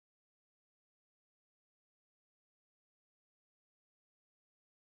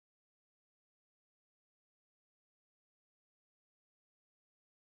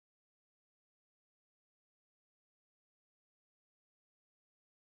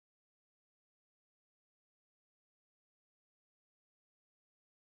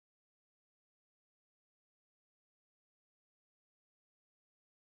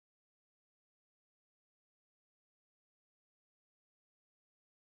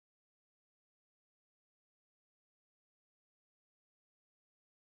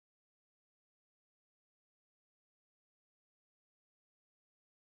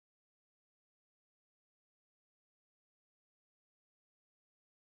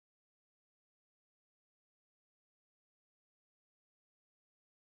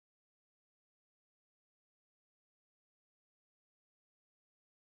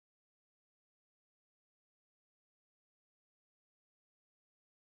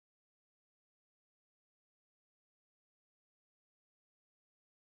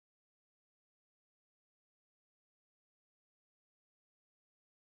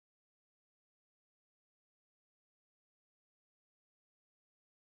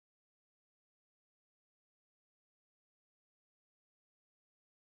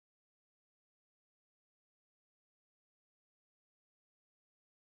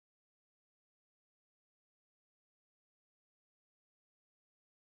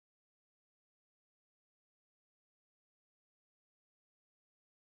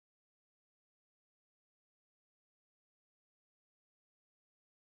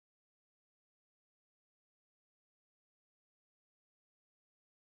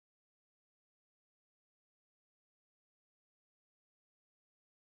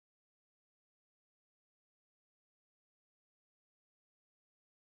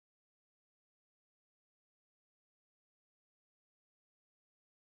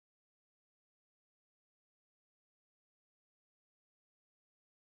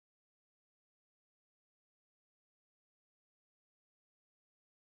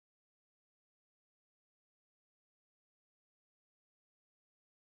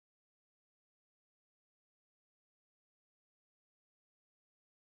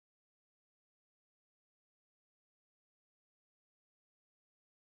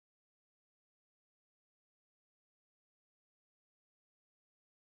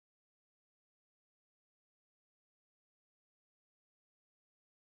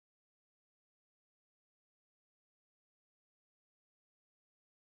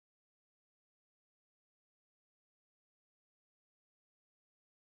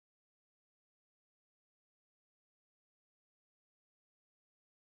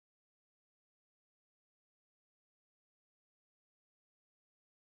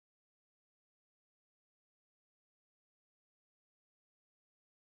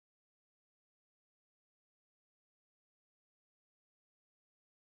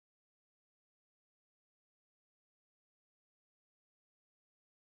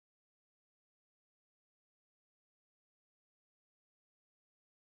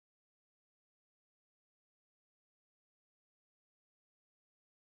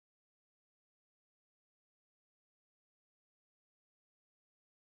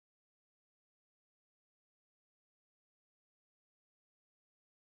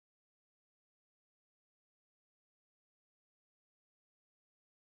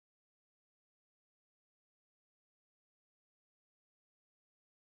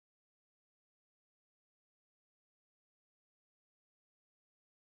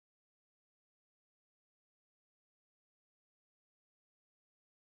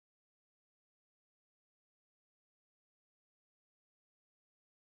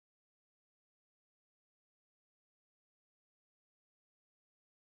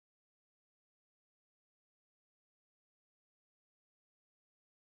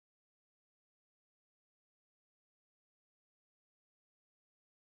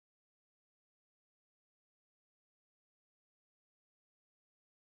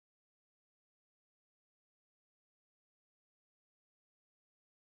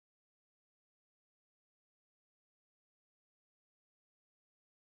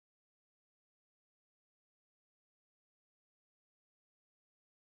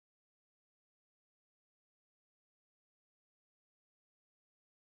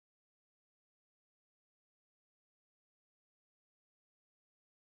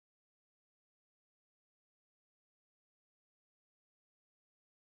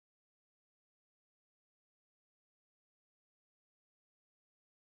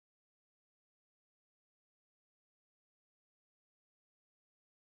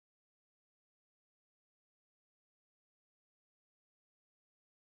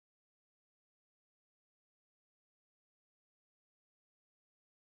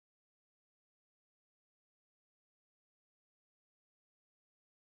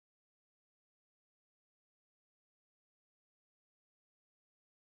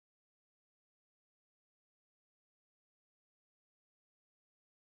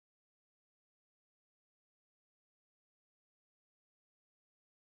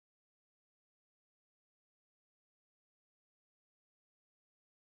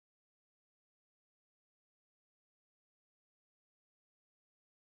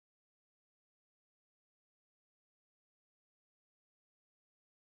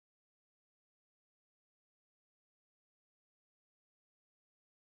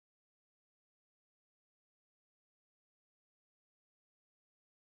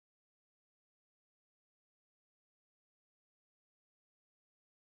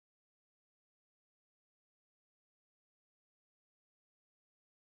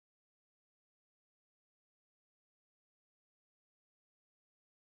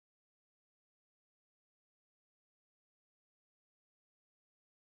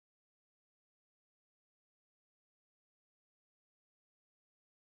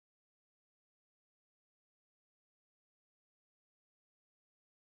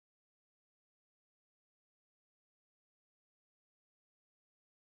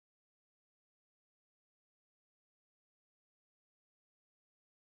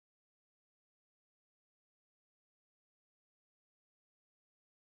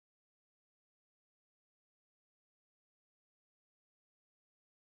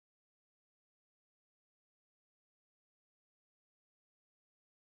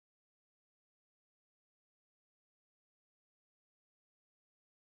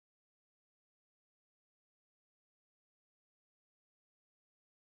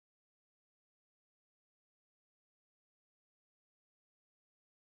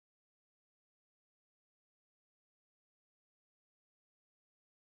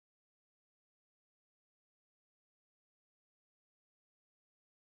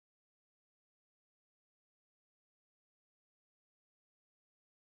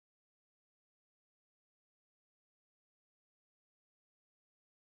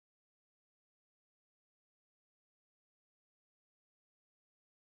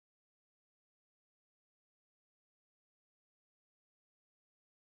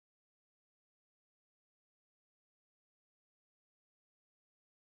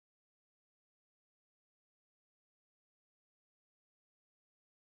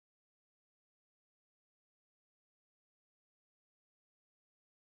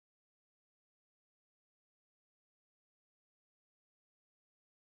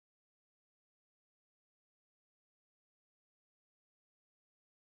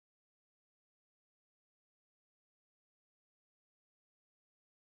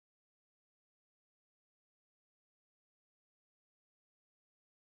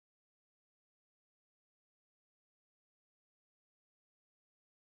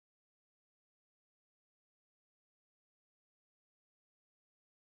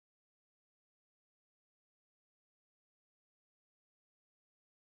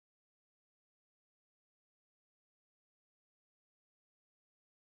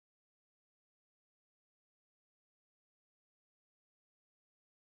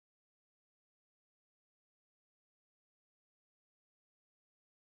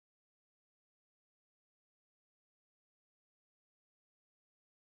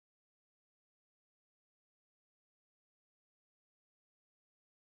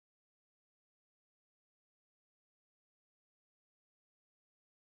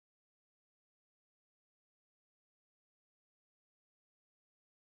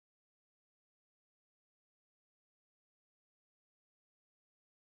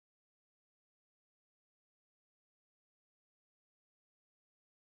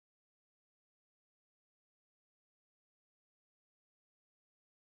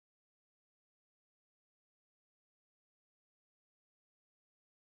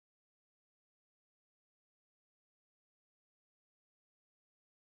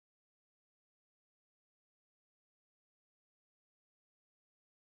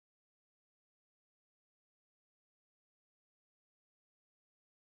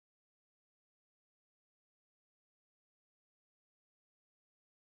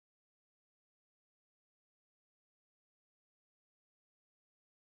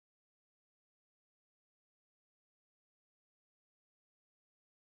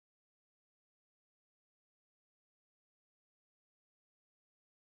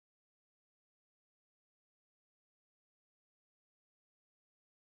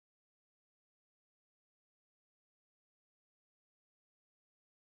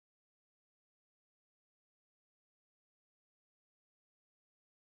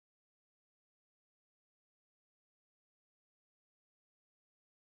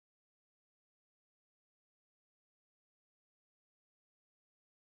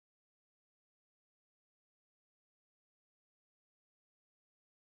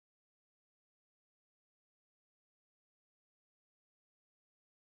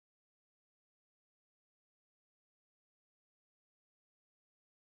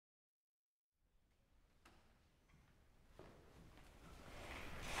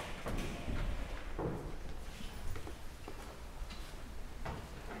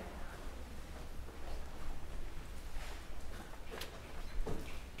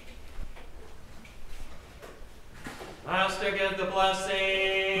Master, give the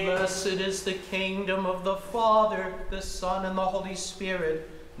blessing. Blessed is the kingdom of the Father, the Son, and the Holy Spirit,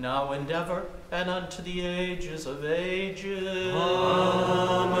 now and ever, and unto the ages of ages.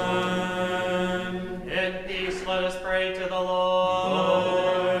 Amen. In peace, let us pray to the Lord.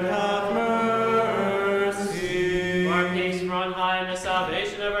 Lord, have mercy. For peace from on high and the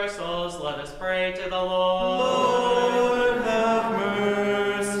salvation of our souls, let us pray to the Lord. Lord, have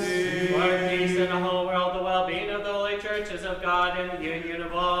mercy. For peace in the whole world, the well-being of the holy churches of God, and the union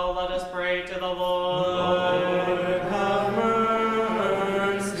of all, let us pray to the Lord. Lord, have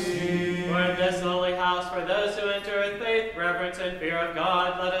mercy. For in this holy house, for those who enter with faith, reverence, and fear of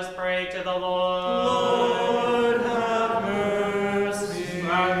God, let us pray to the Lord. Lord, have mercy.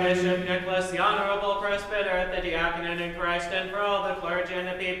 For our Bishop Nicholas, the honorable presbyter, the diaconate in Christ, and for all the clergy and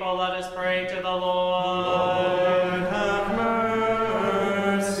the people, let us pray to the Lord. Lord, have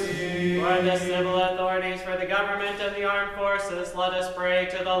mercy. For the civil authorities, for the government and the armed forces, let us pray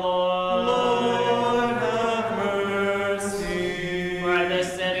to the Lord. Lord, have mercy. For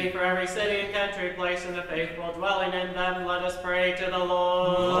this city, for every city and country, place and the faithful dwelling in them, let us pray to the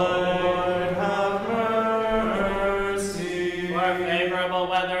Lord. Lord, have mercy. For favorable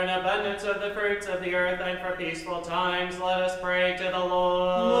weather and abundance of the fruits of the earth, and for peaceful times, let us pray to the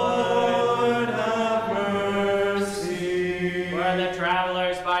Lord. Lord, have mercy. For the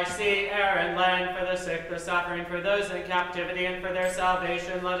travelers by sea, air, and land, for the sick, the suffering, for those in captivity, and for their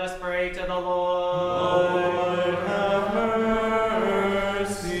salvation, let us pray to the Lord. Lord, have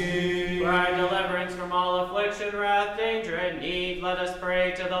mercy. For our deliverance from all affliction, wrath, danger, and need, let us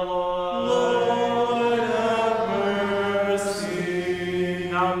pray to the Lord. Lord, have mercy.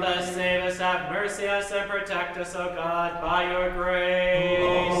 Help us, save us, have mercy us, and protect us, O God, by your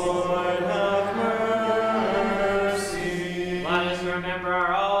grace. Lord, have mercy. Let us remember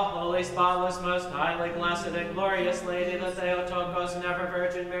our all holy, spotless, most highly blessed, and glorious Lady, the Theotokos, and ever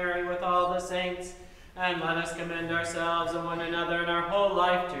Virgin Mary, with all the saints. And let us commend ourselves and one another in our whole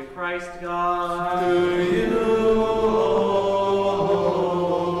life to Christ God. To you,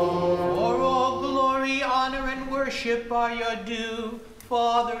 For all glory, honor, and worship are your due,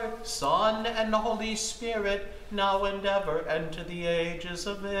 Father, Son, and Holy Spirit, now and ever, and to the ages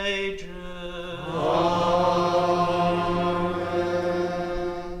of ages. Amen.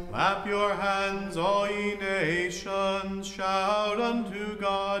 Clap your hands, all ye nations, shout unto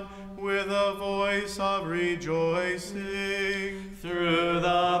God with a voice of rejoicing. Through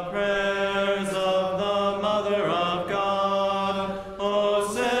the prayers of the Mother of God, O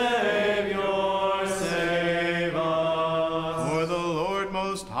Savior, save us. For the Lord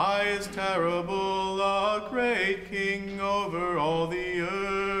Most High is terrible, a great King over all the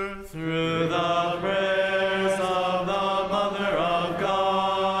earth. Through the prayers of the Mother of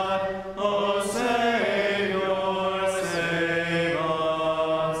God, O Savior, save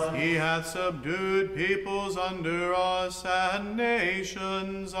us. He hath subdued peoples under us, and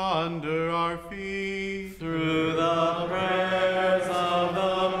nations under our feet. Through the prayers of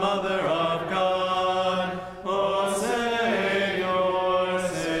the Mother of God, O Savior,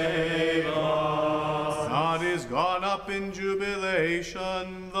 save us. God is gone up in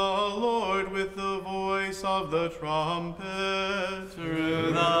jubilation, the Lord with the voice of the trumpet.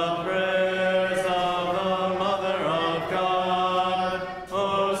 Through the prayers of the Mother of God,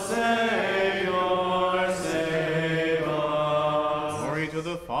 O Savior, save us. Glory to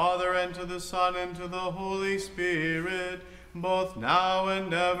the Father, and to the Son, and to the Holy Spirit, both now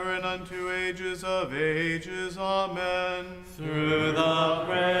and ever, and unto ages of ages. Amen. Through the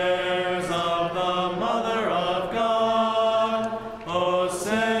prayers of the Mother of God, O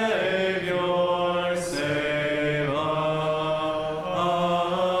Savior, save us.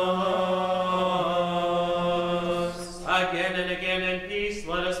 Again and again in peace,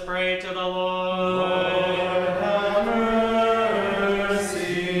 let us pray to the Lord. Lord, have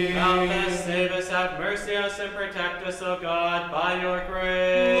mercy. Help us, save us, have mercy us, and protect us, O God, by your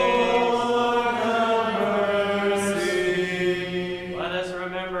grace. Lord, have mercy. Let us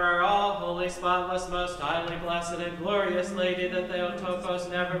remember our all holy, spotless, most highly blessed, and glorious Lady, the Theotokos,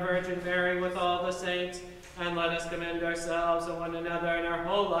 and ever Virgin Mary, with all the saints. And let us commend ourselves and one another in our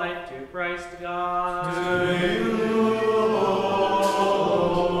whole life to Christ God. To you,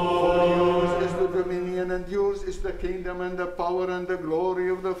 Yours is the dominion, and yours is the kingdom, and the power, and the glory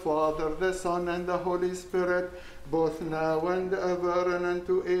of the Father, the Son, and the Holy Spirit, both now and ever, and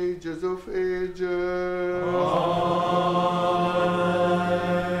unto ages of ages.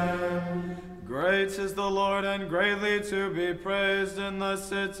 Amen. Great is the Lord, and greatly to be praised in the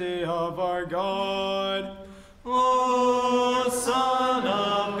city of our God. O Son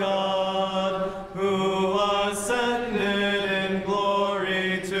of God, who ascended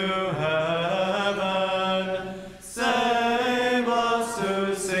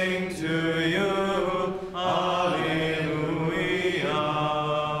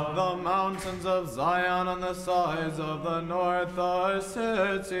mountains of Zion, on the sides of the north, the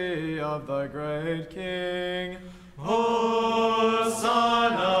city of the great King. O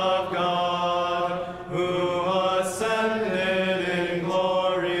Son of God, who ascended in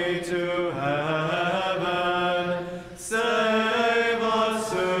glory to heaven, save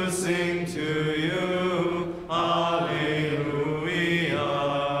us who sing to you. Alleluia.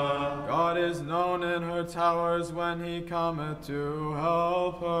 God is known in her towers when he cometh to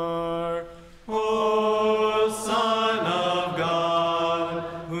help her. O Son of God,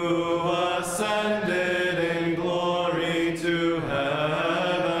 who ascended in glory to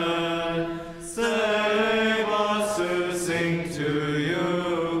heaven, save us who sing to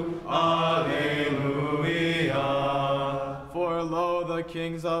you. Alleluia. For lo, the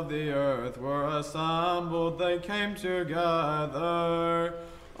kings of the earth were assembled, they came together.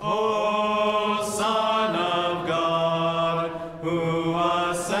 O Son of God, who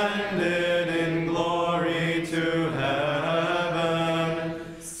ascended in glory to heaven,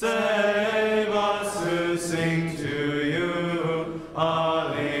 save us who sing to you.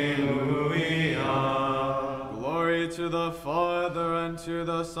 Alleluia. Glory to the Father, and to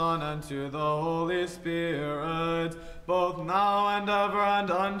the Son, and to the Holy Spirit, both now and ever,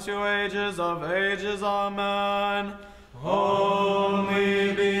 and unto ages of ages. Amen.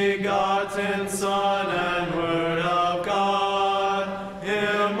 Only begotten Son and Word of God,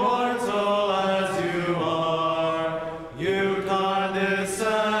 immortal as you are, you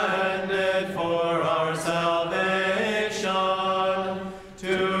condescended for our salvation,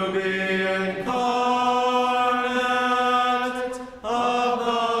 to be incarnate of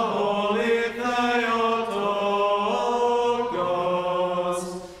the Holy Theotokos,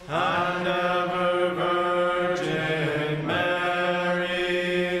 and ever Virgin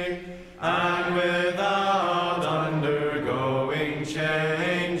Mary, and without undergoing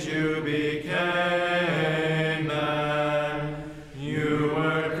change you became man. You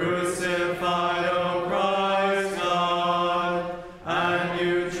were crucified, O Christ God, and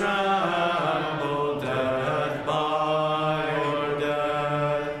you trampled death by your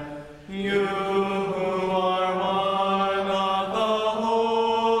death. You who are one of the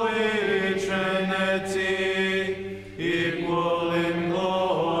Holy Trinity, equal in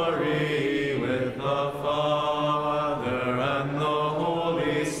glory with the Father and the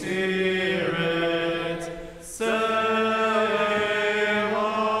Holy Spirit, save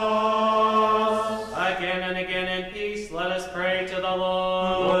us. Again and again in peace, let us pray to the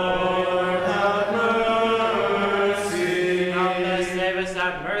Lord. Lord, have mercy. Help us, save us,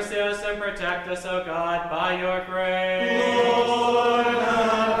 have mercy on us, and protect us, O God, by your grace. Lord,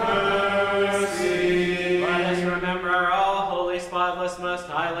 have mercy. Let us remember our all holy, spotless, most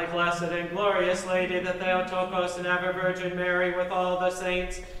highly blessed, and glorious Lady, the Theotokos, and ever Virgin Mary, with all the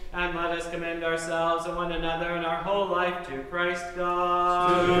saints, and let us commend ourselves and one another and our whole life to Christ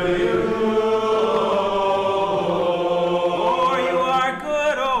God. To you, For you are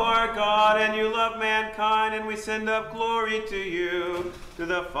good, O our God, and you love mankind, and we send up glory to you, to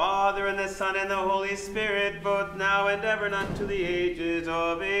the Father, and the Son, and the Holy Spirit, both now and ever, and unto the ages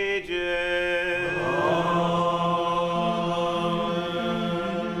of ages.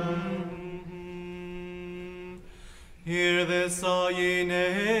 Hear this, all ye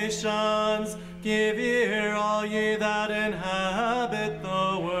nations, give ear, all ye that inhabit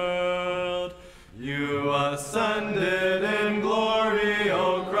the world. You ascended in glory,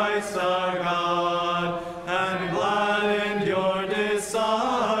 O Christ our God, and gladdened your disciples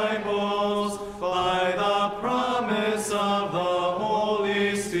by the promise of the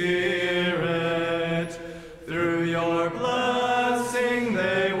Holy Spirit. Through your blessing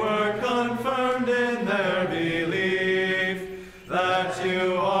they were confirmed in their belief that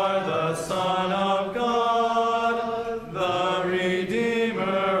you are the Son of God, the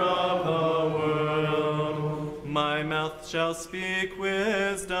Redeemer of the world. My mouth shall speak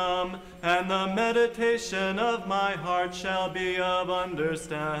wisdom, and the meditation of my heart shall be of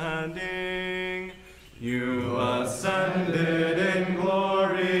understanding. You ascended in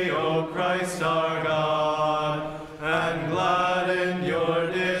glory, O Christ our God, and gladdened your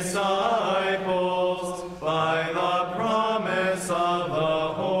disciples by the promise of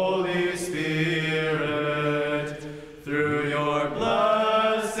the Holy Spirit. Through your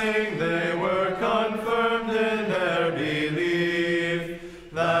blessing they were confirmed in their belief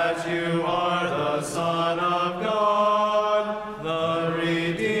that you are the Son of God, the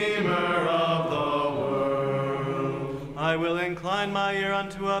Redeemer of the world. I will incline my ear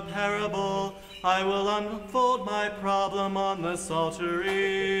unto a parable. I will unfold my problem on the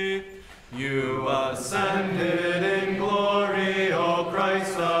psaltery. You ascended in glory, O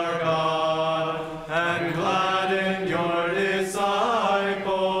Christ our God,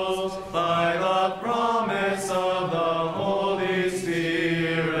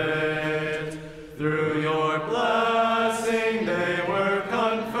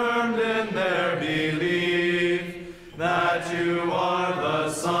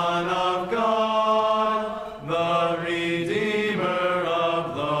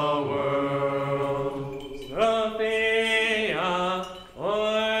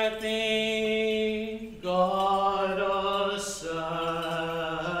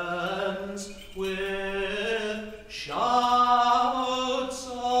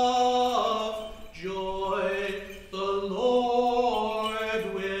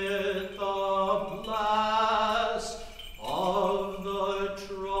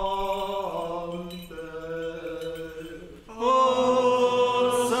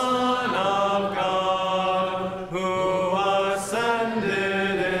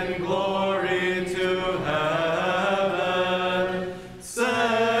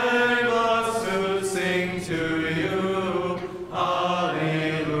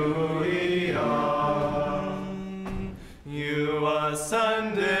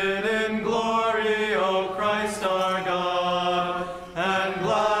 ascended in glory, O Christ our God, and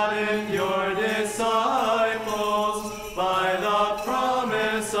gladdened your disciples by the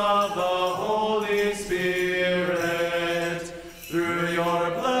promise of the Holy Spirit. Through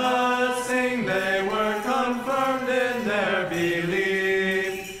your blessing they were confirmed in their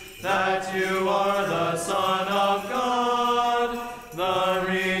belief that you are the Son of God, the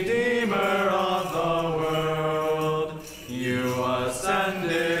Redeemer of the world. You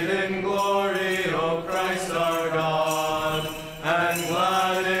ascended in glory, O Christ our God, and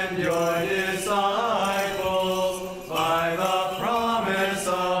gladdened your disciples by the promise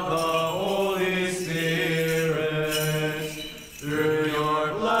of the Holy Spirit. Through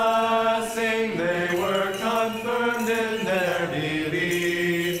your blessing they were confirmed in their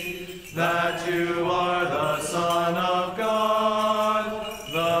belief that you are the Son of God,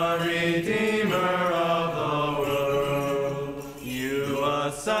 the Redeemer of the world. You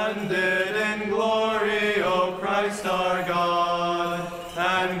ascended in glory, O Christ our God,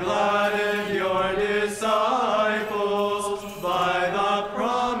 and gladdened your disciples by the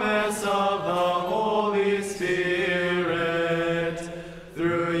promise of the Holy Spirit.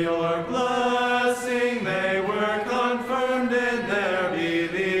 Through your blessing they were confirmed in their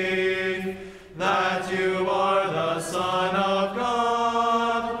belief that you are the Son of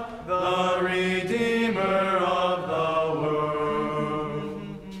God, the Redeemer of the world.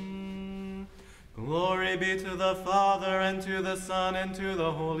 Glory be to the Father, and to the Son, and to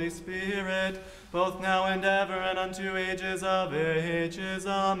the Holy Spirit, both now and ever, and unto ages of ages.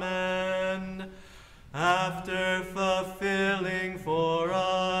 Amen. After fulfilling for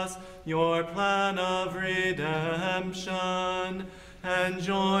us your plan of redemption, and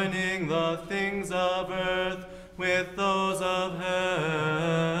joining the things of earth with those of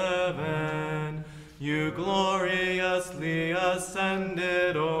heaven, you gloriously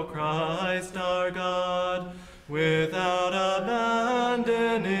ascended, O Christ our God, without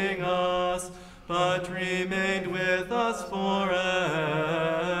abandoning us, but remained with us forever,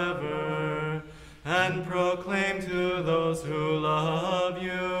 and proclaim to those who love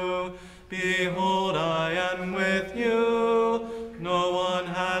you, behold, I am with you. No one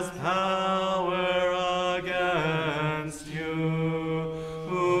has power against you.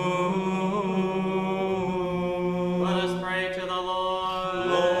 Let us pray to the Lord.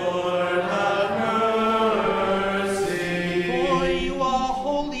 Lord, have mercy. For you are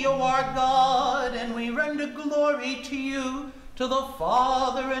holy, O our God, and we render glory to you, to the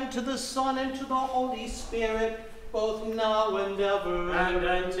Father, and to the Son, and to the Holy Spirit, both now and ever. And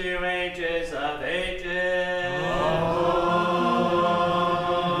unto ages of ages.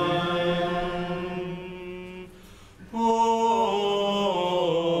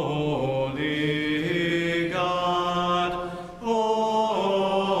 Holy God,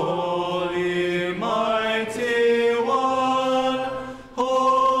 holy mighty one,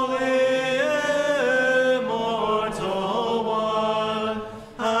 holy immortal one,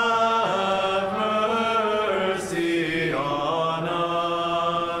 have mercy on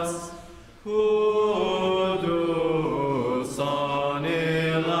us. Kudus on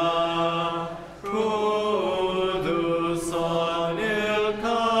Ilah, Kudus on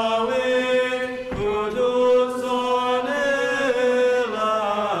Il-Kawin, Kudus on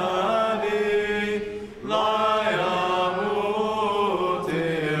Il-Ani, Layamut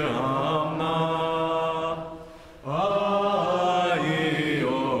irhamna.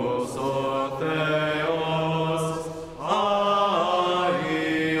 Aios Otheos,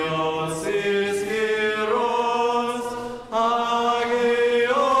 Aios Iskiros,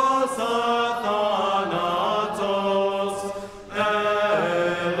 Aios Athanatos,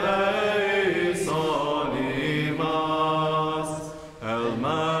 Eleison imas, El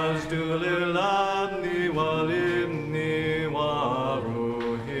Majdu lil'abni wal-ibni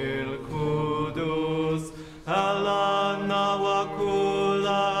wa-ruhil Kudus, Alana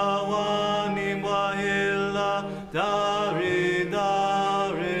wa-kula wa-nim wa-hilla,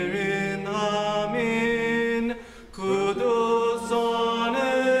 Dari-daririn amin, Kudus on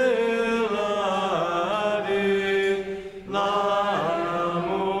Il-Adi,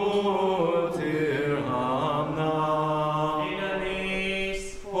 Lamut irhamna. Idalis.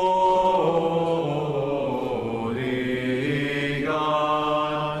 Holy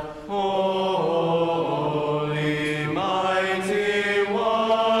God, holy mighty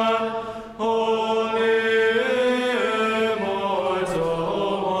one, holy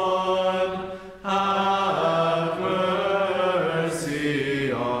immortal one, have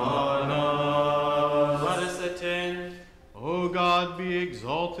mercy on us. Let us attend. O God, be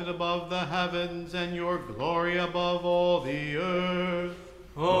exalted above the heavens, and your glory above all the earth.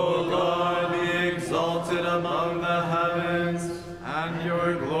 among the heavens, and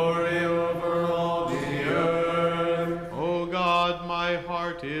your glory over all the earth. O God, my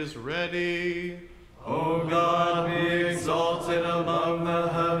heart is ready. O God, be exalted among the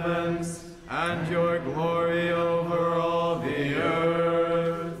heavens, and your glory over all the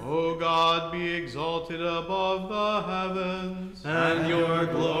earth. O God, be exalted above the heavens, and your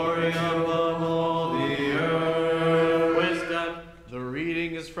glory above all the earth. Wisdom. The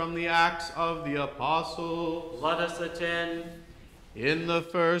reading is from the Acts of the Apostles. Let us attend. In the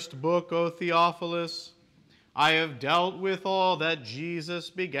first book, O Theophilus, I have dealt with all that Jesus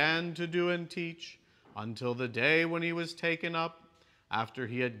began to do and teach until the day when he was taken up, after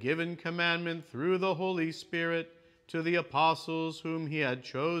he had given commandment through the Holy Spirit to the apostles whom he had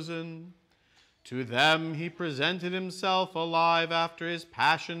chosen. To them he presented himself alive after his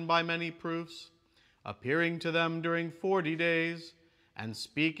passion by many proofs, appearing to them during 40 days, and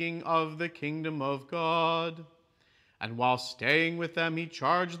speaking of the kingdom of God. And while staying with them, he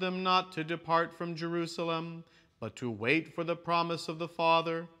charged them not to depart from Jerusalem, but to wait for the promise of the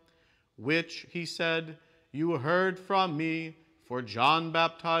Father, which, he said, you heard from me, for John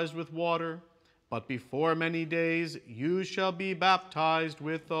baptized with water, but before many days you shall be baptized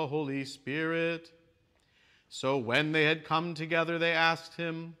with the Holy Spirit. So when they had come together, they asked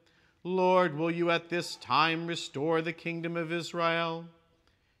him, Lord, will you at this time restore the kingdom of Israel?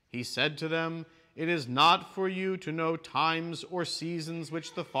 He said to them, it is not for you to know times or seasons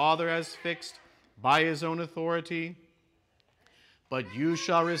which the Father has fixed by his own authority, but you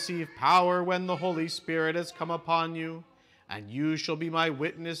shall receive power when the Holy Spirit has come upon you, and you shall be my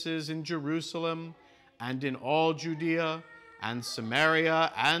witnesses in Jerusalem and in all Judea and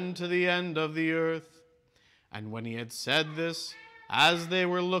Samaria and to the end of the earth. And when he had said this, as they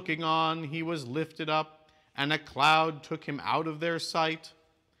were looking on, he was lifted up, and a cloud took him out of their sight.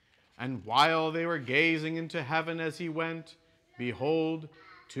 And while they were gazing into heaven as he went, behold,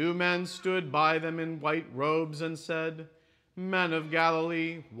 2 men stood by them in white robes and said, Men of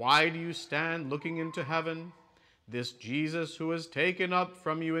Galilee, why do you stand looking into heaven? This Jesus who was taken up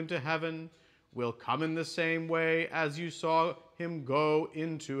from you into heaven will come in the same way as you saw him go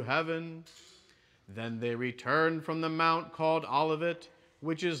into heaven. Then they returned from the mount called Olivet,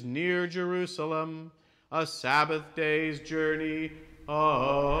 which is near Jerusalem, a Sabbath day's journey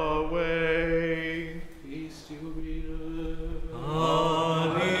away. Peace to you.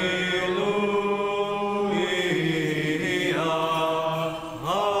 Alleluia.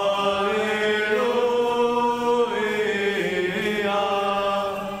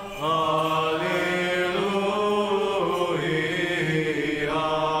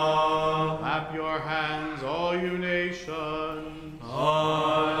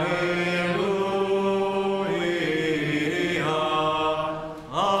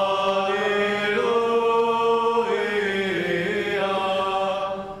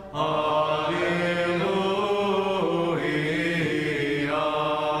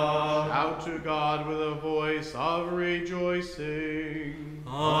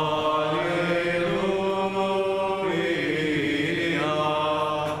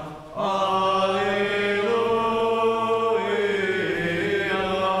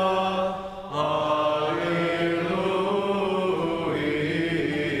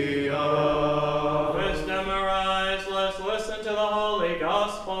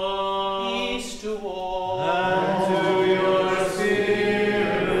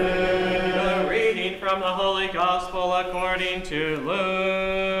 According to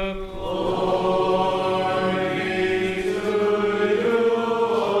Luke. Glory to you,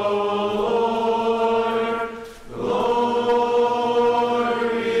 Lord. Glory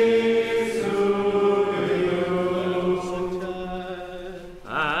to you.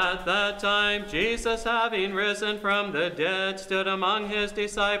 At that time, Jesus, having risen from the dead, stood among his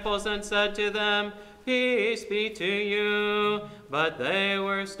disciples and said to them, Peace be to you. But they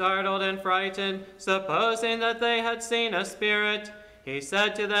were startled and frightened, supposing that they had seen a spirit. He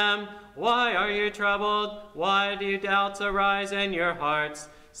said to them, Why are you troubled? Why do doubts arise in your hearts?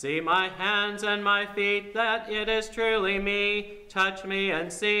 See my hands and my feet, that it is truly me. Touch me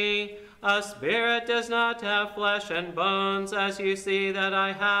and see. A spirit does not have flesh and bones, as you see that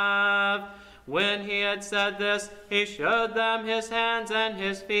I have. When he had said this, he showed them his hands and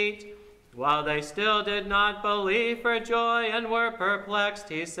his feet. While they still did not believe for joy and were perplexed,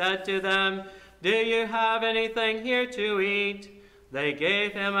 he said to them, Do you have anything here to eat? They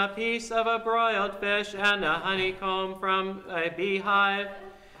gave him a piece of a broiled fish and a honeycomb from a beehive.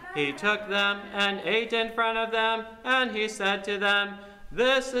 He took them and ate in front of them, and he said to them,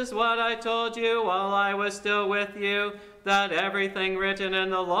 This is what I told you while I was still with you. that everything written in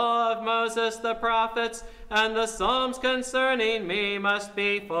the law of Moses, the prophets, and the Psalms concerning me must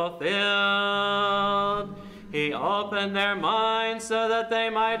be fulfilled. He opened their minds so that they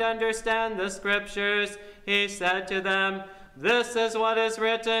might understand the Scriptures. He said to them, "This is what is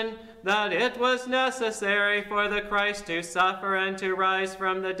written, that it was necessary for the Christ to suffer and to rise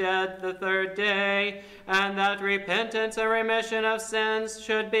from the dead the third day, and that repentance and remission of sins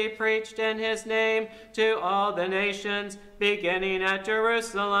should be preached in his name to all the nations, beginning at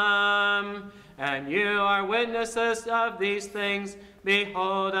Jerusalem. And you are witnesses of these things.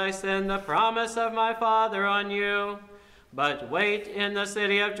 Behold, I send the promise of my Father on you. But wait in the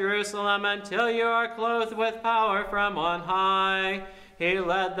city of Jerusalem until you are clothed with power from on high." He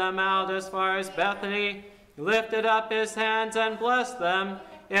led them out as far as Bethany, lifted up his hands and blessed them.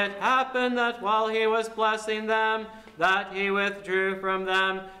 It happened that while he was blessing them, that he withdrew from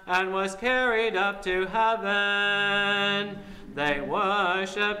them and was carried up to heaven. They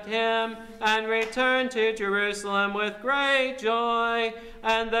worshipped him and returned to Jerusalem with great joy,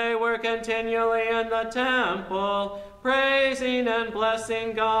 and they were continually in the temple, praising and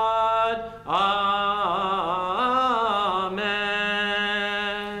blessing God. Amen.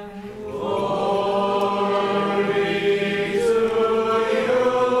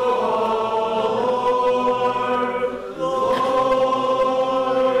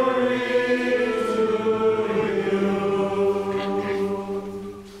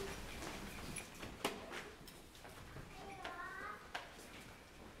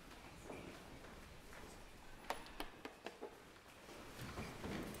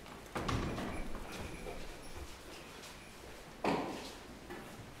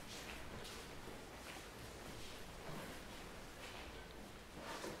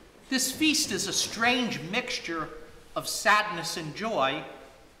 This feast is a strange mixture of sadness and joy,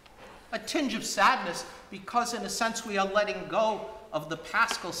 a tinge of sadness because in a sense we are letting go of the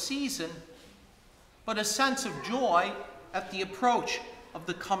Paschal season, but a sense of joy at the approach of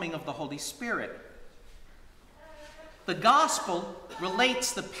the coming of the Holy Spirit. The Gospel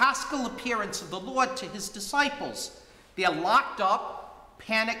relates the Paschal appearance of the Lord to his disciples. They are locked up,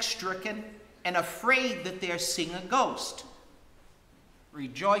 panic-stricken, and afraid that they're seeing a ghost.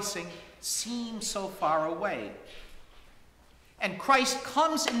 Rejoicing seems so far away. And Christ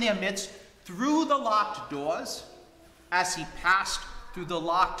comes in their midst through the locked doors, as he passed through the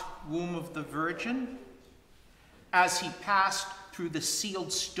locked womb of the Virgin, as he passed through the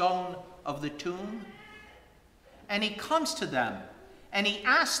sealed stone of the tomb. And he comes to them, and he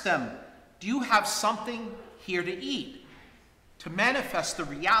asks them, "Do you have something here to eat?" to manifest the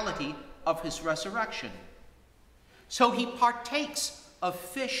reality of his resurrection. So he partakes of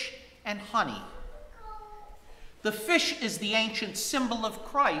fish and honey. The fish is the ancient symbol of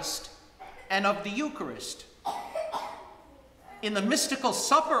Christ and of the Eucharist. In the mystical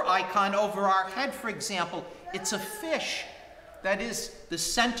supper icon over our head, for example, it's a fish that is the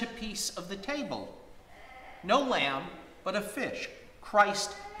centerpiece of the table. No lamb, but a fish,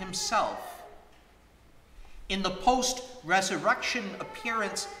 Christ himself. In the post-resurrection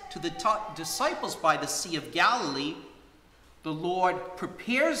appearance to the disciples by the Sea of Galilee, the Lord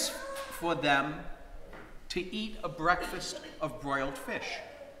prepares for them to eat a breakfast of broiled fish.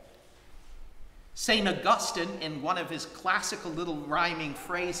 St. Augustine, in one of his classical little rhyming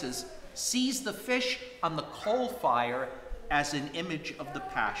phrases, sees the fish on the coal fire as an image of the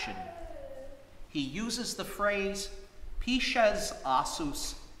Passion. He uses the phrase, "Pisces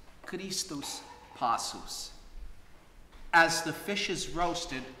assus, Christus passus." As the fish is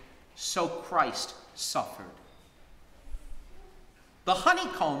roasted, so Christ suffered. The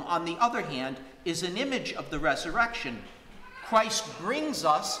honeycomb, on the other hand, is an image of the resurrection. Christ brings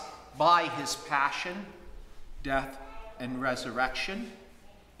us, by his passion, death, and resurrection,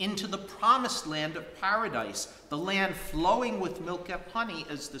 into the promised land of paradise, the land flowing with milk and honey,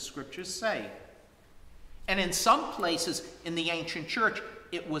 as the scriptures say. And in some places in the ancient church,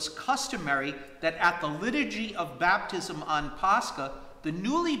 it was customary that at the liturgy of baptism on Pascha, the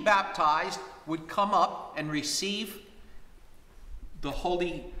newly baptized would come up and receive the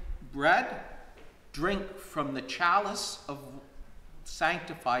holy bread, drink from the chalice of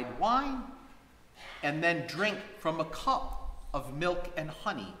sanctified wine, and then drink from a cup of milk and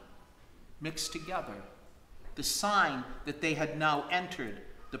honey mixed together, the sign that they had now entered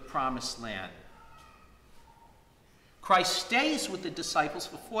the promised land. Christ stays with the disciples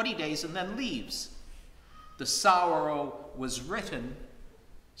for 40 days and then leaves. The sorrow was written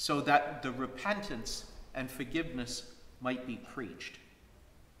so that the repentance and forgiveness might be preached.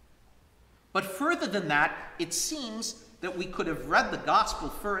 But further than that, it seems that we could have read the gospel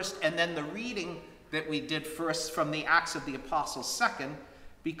first and then the reading that we did first from the Acts of the Apostles second,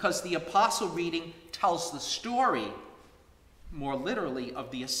 because the apostle reading tells the story, more literally, of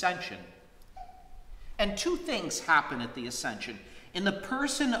the Ascension. And two things happen at the Ascension. In the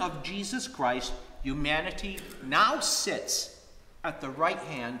person of Jesus Christ, humanity now sits at the right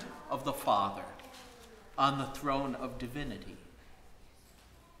hand of the Father on the throne of divinity.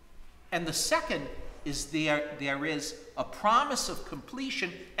 And the second is there is a promise of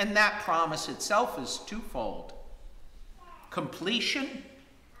completion, and that promise itself is twofold. Completion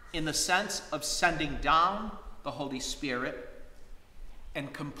in the sense of sending down the Holy Spirit,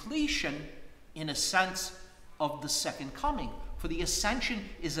 and completion in a sense of the second coming. For the Ascension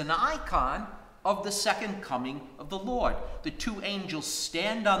is an icon of the second coming of the Lord. The two angels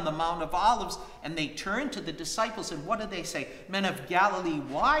stand on the Mount of Olives, and they turn to the disciples, and what do they say? Men of Galilee,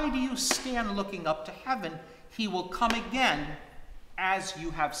 why do you stand looking up to heaven? He will come again as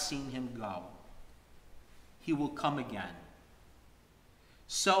you have seen him go. He will come again.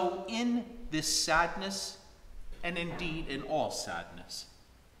 So in this sadness, and indeed in all sadness,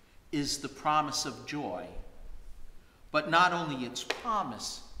 is the promise of joy. But not only its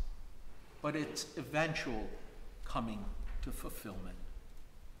promise, but its eventual coming to fulfillment.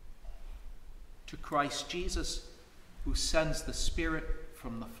 To Christ Jesus, who sends the Spirit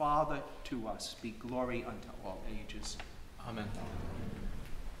from the Father to us, be glory unto all ages. Amen.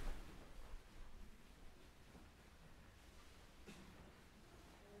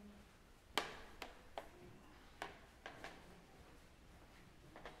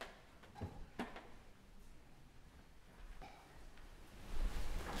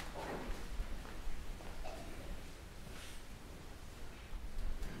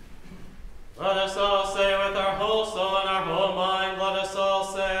 Let us all say with our whole soul and our whole mind, let us all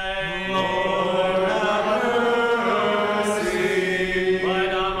say, Lord, have mercy. Lord,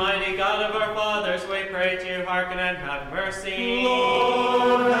 Almighty God of our fathers, we pray to you, hearken and have mercy.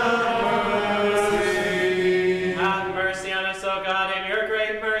 Lord, have mercy. Have mercy on us, O God, in your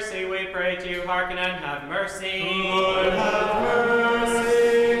great mercy, we pray to you, hearken and have mercy. Lord, have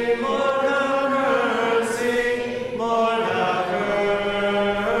mercy. Lord, have mercy. Lord, have mercy.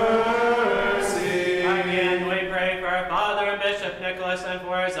 And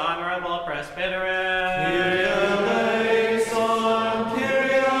for his honorable presbytery. Kyrie eleison,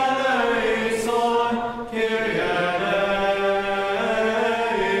 Kyrie eleison, Kyrie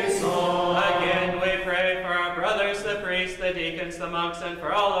eleison. Again we pray for our brothers, the priests, the deacons, the monks, and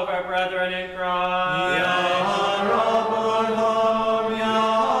for all of our brethren in Christ.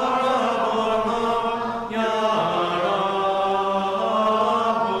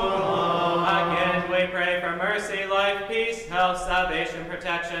 Salvation,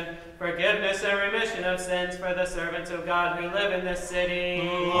 protection, forgiveness, and remission of sins for the servants of God who live in this city.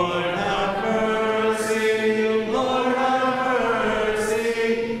 Lord, have mercy. Lord, have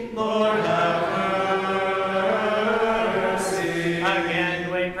mercy. Lord, have mercy.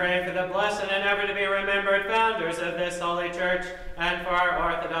 Again, we pray for the blessed and ever to be remembered founders of this holy church, and for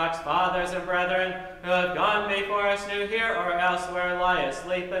our Orthodox fathers and brethren who have gone before us, who here or elsewhere lie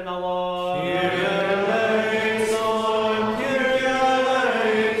asleep in the Lord. Kyrie eleison, Kyrie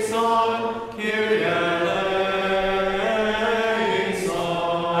eleison, Kyrie eleison.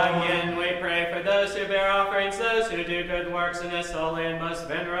 Again, we pray for those who bear offerings, those who do good works in this holy and most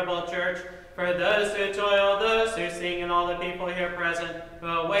venerable church, for those who toil, those who sing, and all the people here present, who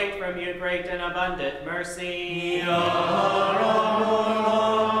await from you great and abundant mercy.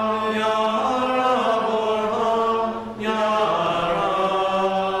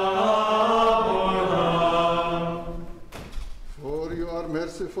 For you are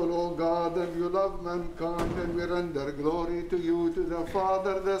merciful, O God, and you love mankind, and we render glory to you, to the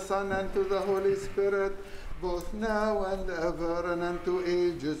Father, the Son, and to the Holy Spirit, both now and ever, and unto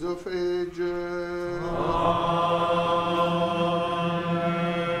ages of ages. Amen.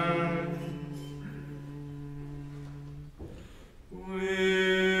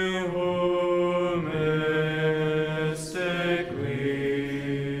 We who mystically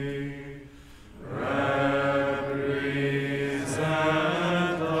represent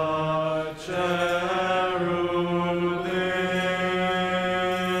the cherubim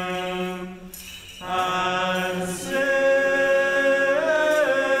and sing.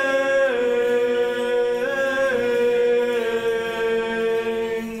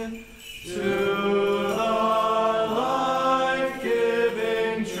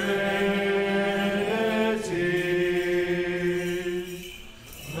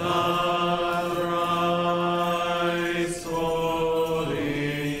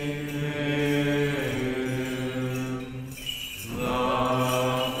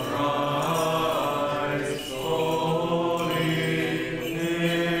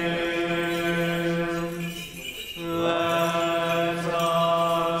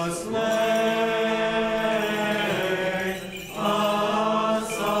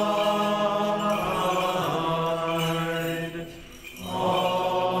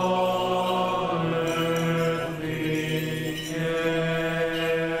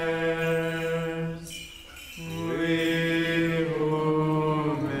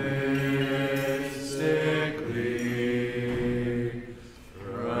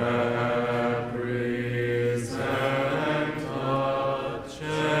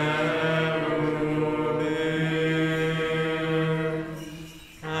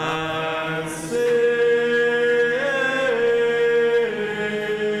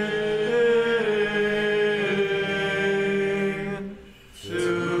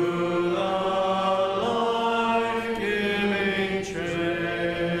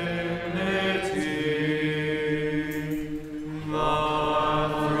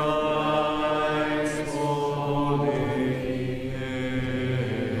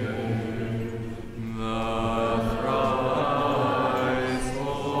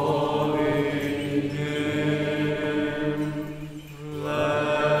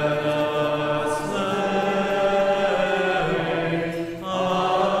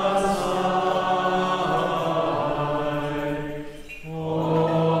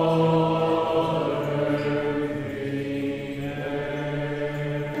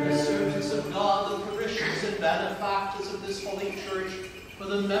 benefactors of this holy church, for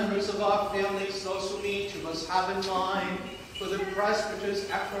the members of our families, those whom each of us have in mind, for the presbyters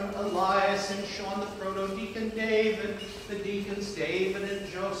Ephraim, Elias, and Sean, the proto-deacon David, the deacons David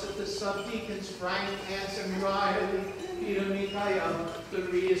and Joseph, the subdeacons Frank, Anson, Riley, Peter, Mikhail,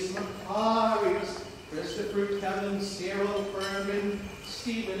 Darius, Macarius, Christopher, Kevin, Cyril, Furman,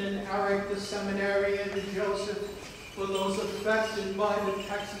 Stephen and Eric, the seminarian, and Joseph, for those affected by the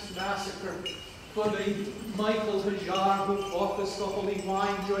Texas massacre, for the Michael Hajar who offers the holy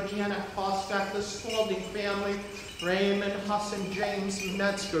wine, Georgiana Kostak, the Spalding family, Raymond, Hassan, James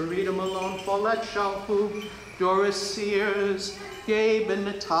Metzger, Rita Malone, Paulette Shalhoub, Doris Sears, Gabe and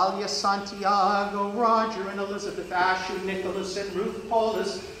Natalia Santiago, Roger and Elizabeth Ashew, Nicholas and Ruth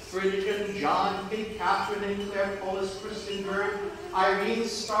Paulus, Bridget and John, Kate, Catherine and Claire Paulus, Kristen Bird, Irene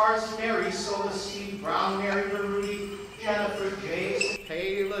Stars, Mary Solis, Steve Brown, Mary Maruti, Jennifer, Jason,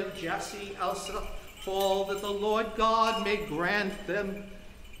 Kayla, Jesse, Elsa, Paul, that the Lord God may grant them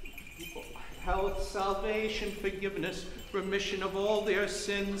health, salvation, forgiveness, remission of all their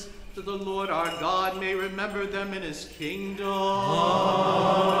sins, that the Lord our God may remember them in his kingdom.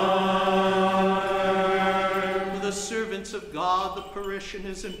 Amen. For the servants of God, the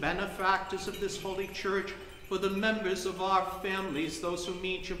parishioners and benefactors of this holy church, for the members of our families, those whom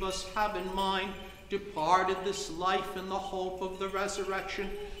each of us have in mind, departed this life in the hope of the resurrection,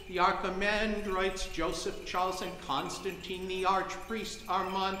 the archimandrites Joseph, Charles, and Constantine, the archpriest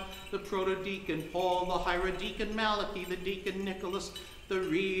Armand, the protodeacon Paul, the hierodeacon Malachi, the deacon Nicholas, the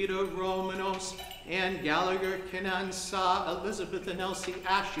reader Romanos, Ann Gallagher, Kenan Sa, Elizabeth and Elsie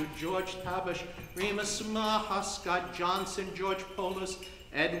Ashew, George Tabish, Remus Maha, Scott Johnson, George Polis,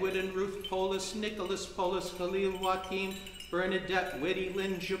 Edward and Ruth Polis, Nicholas Polis, Khalil Joaquim, Bernadette Whitty,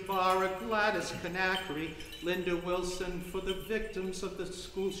 Lynn Jabara, Gladys Kanakri, Linda Wilson, for the victims of the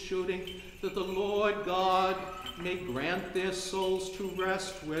school shooting, that the Lord God may grant their souls to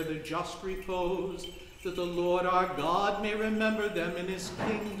rest where the just repose, that the Lord our God may remember them in his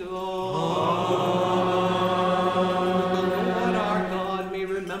kingdom. That the Lord our God may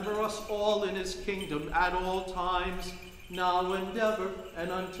remember us all in his kingdom at all times, now and ever, and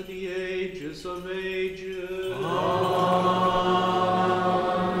unto the ages of ages. Amen.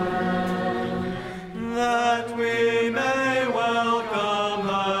 That we may welcome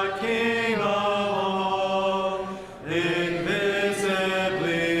the King of all,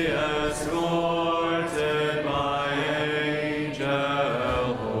 invisibly escorted by angel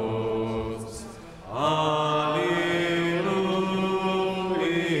hosts. Alleluia.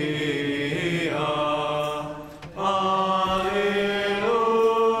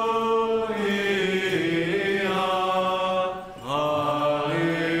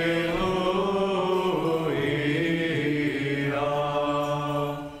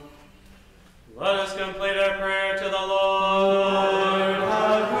 Let us complete our prayer to the Lord. Lord,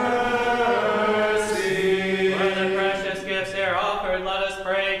 have mercy. For the precious gifts here offered, let us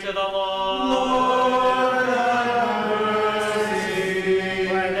pray to the Lord. Lord, have mercy.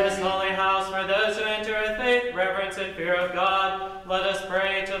 For in this holy house, for those who enter with faith, reverence, and fear of God, let us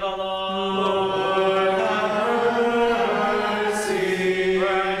pray to the Lord. Lord, have mercy. For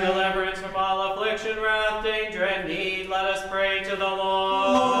our deliverance from all affliction, wrath, danger, and need, let us pray to the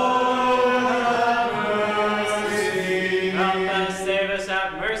Lord. Lord, have mercy. Help us, save us,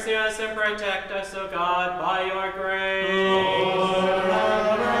 have mercy on us, and protect us, O God, by your grace. Lord,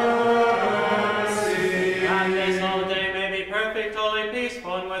 have mercy. And this whole day may be perfect, holy,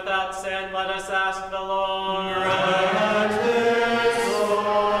 peaceful, and without sin, let us ask the Lord. Grant this,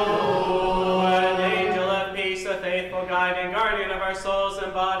 O What an Lord. angel of peace, a faithful guide and guardian of our souls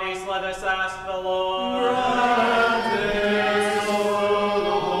and bodies, let us ask the Lord. Grant this, O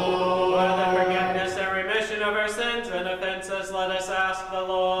For the Lord. forgiveness and remission of our sins and offenses, let us ask the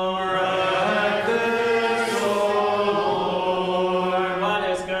Lord. Grant this, O For Lord. what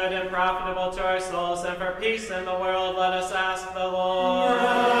is good and profitable to our souls, and for peace in the world, let us ask the Lord.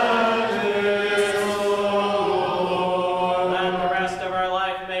 Grant this, O Lord. That the rest of our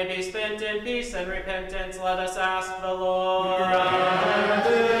life may be spent in peace and repentance, let us ask the Lord. Grant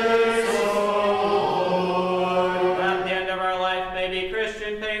this, O Lord. At the end of our life may be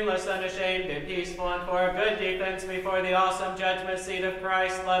Christian, painless, unashamed, and peaceful, and for a good defense before the awesome judgment seat of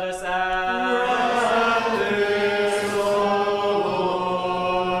Christ, let us ask. Grant this, O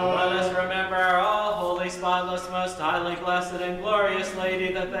Lord. Let us remember our all holy, spotless, most highly blessed, and glorious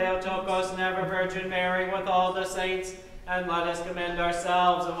Lady, the Theotokos, never Virgin Mary, with all the saints, and let us commend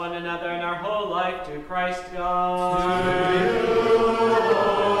ourselves and one another and our whole life to Christ God.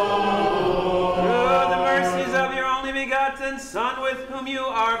 Through the mercies of your only begotten Son, with whom you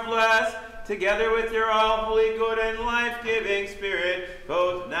are blessed, together with your all holy, good, and life-giving Spirit,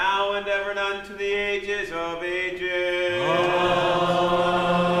 both now and ever and unto the ages of ages. Amen.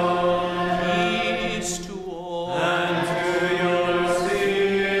 Peace to all. And to your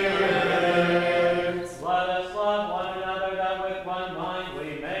spirit. Let us love one another, that with one mind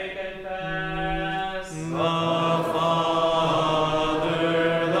we may confess. The Father,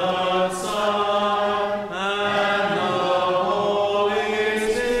 the Son, and the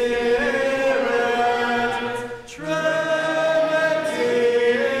Holy Spirit, Trinity,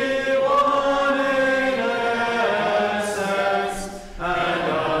 one in essence,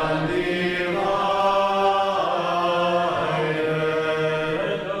 and undivided.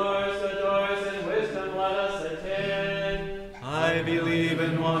 The doors in wisdom let us attend. I believe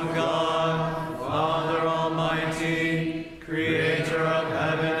in one God, Father Almighty, creator of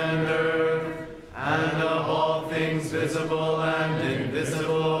heaven and earth, and of all things visible and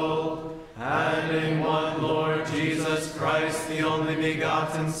invisible, and in one Lord Jesus Christ, the only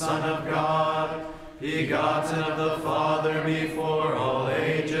begotten Son of God, begotten of the Father before all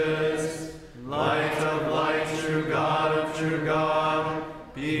ages, light of light, true God of true God,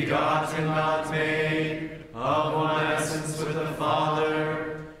 begotten, not made, of one essence with the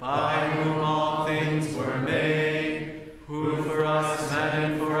Father, by whom all things were made, who for us men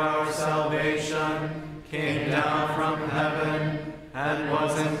and for our salvation came down from heaven, and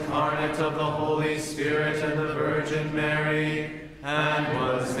was incarnate of the Holy Spirit and the Virgin Mary, and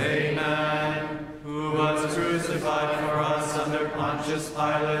was made man, who was crucified for us under Pontius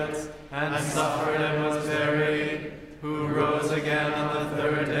Pilate, and suffered and was buried, who rose again on the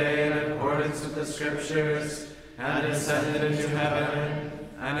third day in accordance with the Scriptures, and ascended into heaven,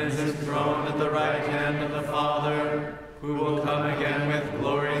 and is enthroned at the right hand of the Father, who will come again with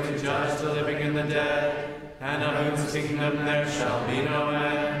glory to judge the living and the dead, and of whose kingdom there shall be no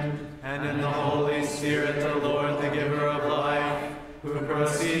end, and in the Holy Spirit, the Lord, the giver of life, who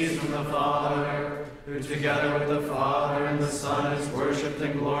proceeds from the Father, who together with the Father and the Son is worshipped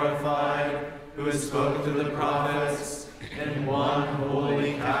and glorified, who has spoken to the prophets, in one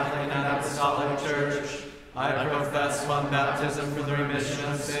holy Catholic and Apostolic Church, I profess one baptism for the remission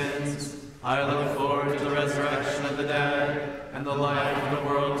of sins. I look forward to the resurrection of the dead and the life of the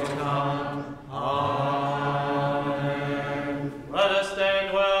world to come. Amen. Let us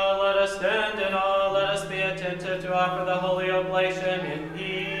stand well, let us stand in awe, let us be attentive to offer the holy oblation in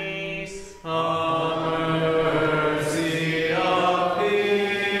peace. A mercy of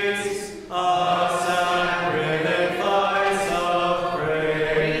peace, a sacrifice of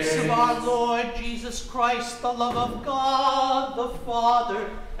Grace praise. of our Lord Jesus Christ, the love of God, the Father,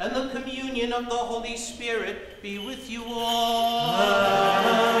 and the communion of the Holy Spirit be with you all.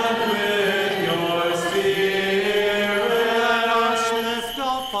 And with your spirit. Let us lift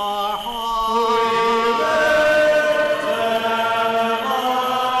up our hearts.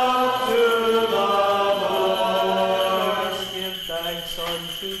 Give thanks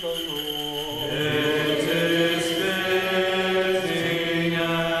unto the Lord. It is fitting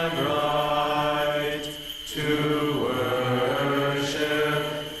and right to worship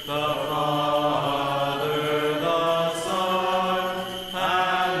the Father, the Son,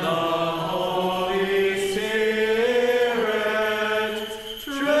 and the Holy Spirit,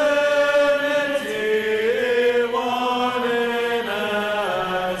 Trinity, one in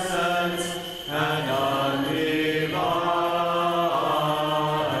essence, and undivided.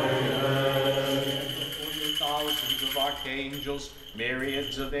 Thousands of archangels,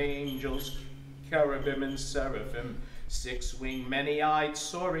 myriads of angels, cherubim and seraphim, six-winged, many-eyed,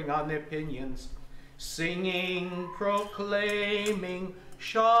 soaring on their pinions, singing, proclaiming,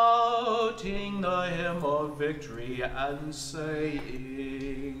 shouting the hymn of victory, and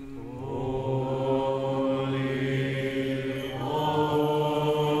saying, Holy,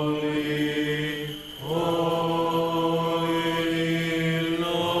 holy, holy,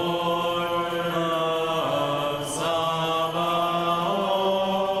 Lord of Sabaoth,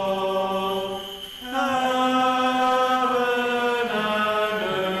 heaven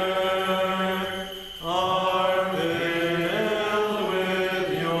and earth are filled with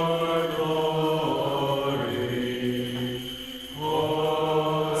your glory.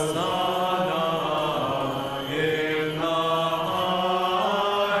 Hosanna in the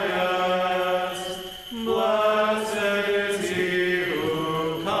highest. Blessed is he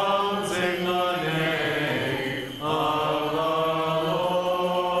who comes in the name of the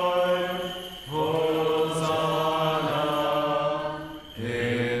Lord. Hosanna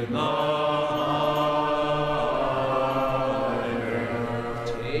in the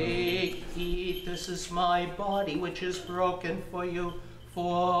highest. Take, eat, this is my body which is broken for you.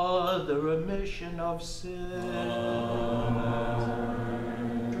 for the remission of sins.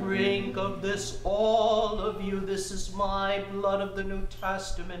 Drink of this, all of you. This is my blood of the New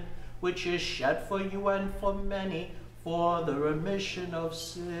Testament, which is shed for you and for many for the remission of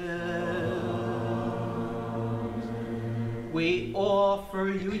sins. We offer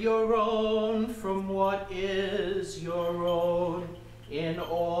you your own from what is your own, in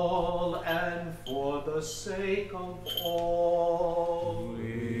all and for the sake of all.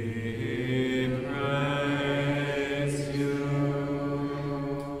 We praise you.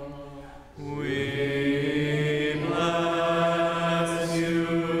 We bless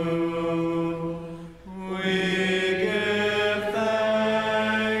you. We give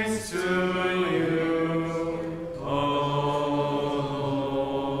thanks to you, O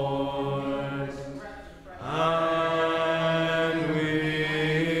Lord. And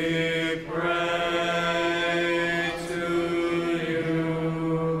we pray to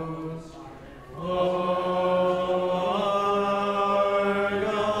you, O our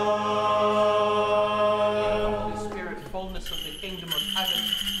God. Holy Spirit, fullness of the kingdom of heaven,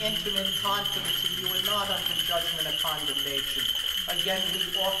 intimate confidence in you and not unto judgment or condemnation. Again, we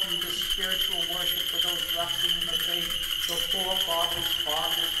offer you this spiritual worship for those resting in the faith, the forefathers,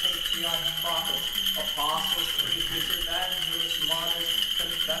 fathers, patriarchs, prophets, apostles, preachers, evangelists, martyrs,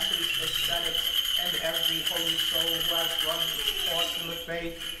 confessors, ascetics, and every holy soul who has run its course in the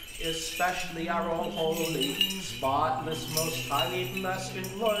faith, especially our all holy, spotless, most highly blessed and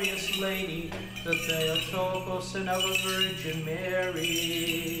glorious Lady, the Theotokos and ever Virgin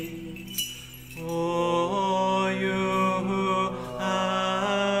Mary. For you who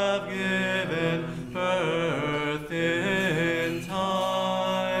have given birth in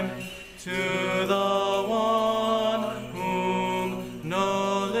time to the one whom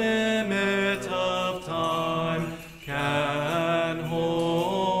no limit of time can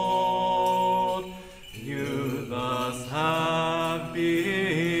hold, you thus have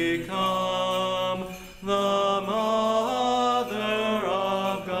become the Mother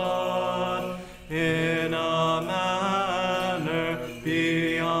of God in a manner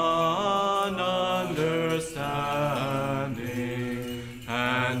beyond understanding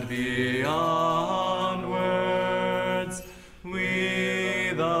and beyond words.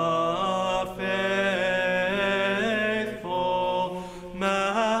 We the faithful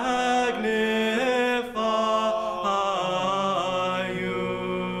magnify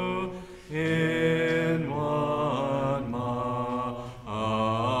you in one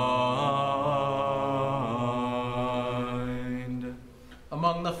mind.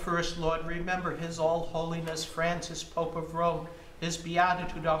 Among the first, Lord, remember His All Holiness Francis, Pope of Rome, His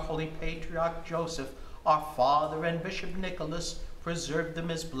Beatitude, our Holy Patriarch Joseph, our Father and Bishop Nicholas. Preserve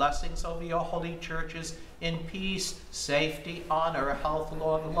them as blessings over your holy churches in peace, safety, honor, health,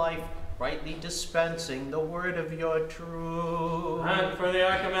 long life, rightly dispensing the word of your truth. And for the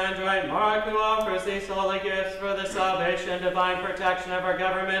Archimandrite Mark, who offers these holy gifts for the salvation and divine protection of our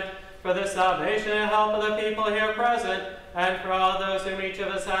government, for the salvation and help of the people here present, and for all those whom each of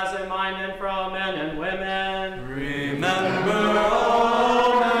us has in mind, and for all men and women. Remember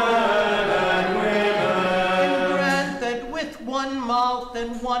all men and women. And grant that with one mouth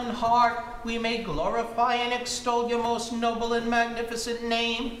and one heart we may glorify and extol your most noble and magnificent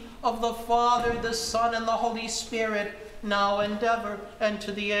name, of the Father, the Son, and the Holy Spirit, now and ever, and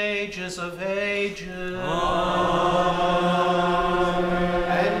to the ages of ages. Amen.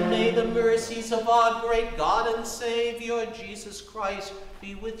 And may the mercies of our great God and Savior, Jesus Christ,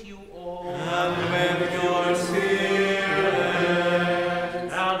 be with you all. And with your spirit.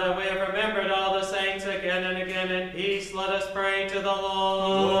 Now that we have remembered all the saints again and again in peace, let us pray to the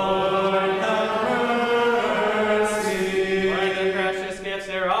Lord. Lord, have mercy. For the precious gifts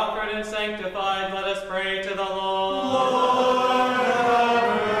here offered and sanctified, let us pray to the Lord. Lord,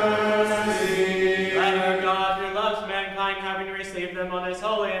 have mercy. Let our God, who loves mankind, having received them on his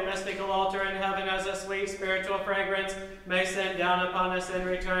holy and mystical altar in heaven as a sweet spiritual fragrance, may send down upon us in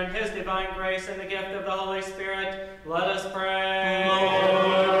return his divine grace and the gift of the Holy Spirit. Let us pray.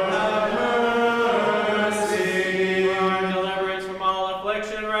 Lord, have mercy. For our deliverance from all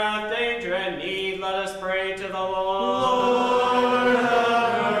affliction, wrath, danger, and need, let us pray to the Lord. Lord,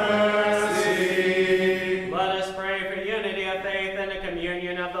 have mercy. Let us pray for unity of faith and the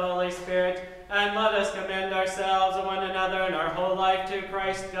communion of the Holy Spirit, and let us commend ourselves and one another and our whole life to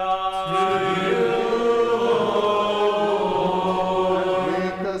Christ God. To you,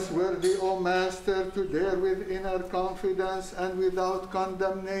 Make us worthy, O Master, to dare with inner confidence and without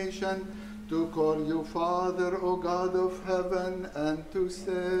condemnation to call you Father, O God of heaven, and to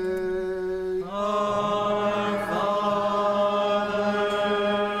say, Our Father,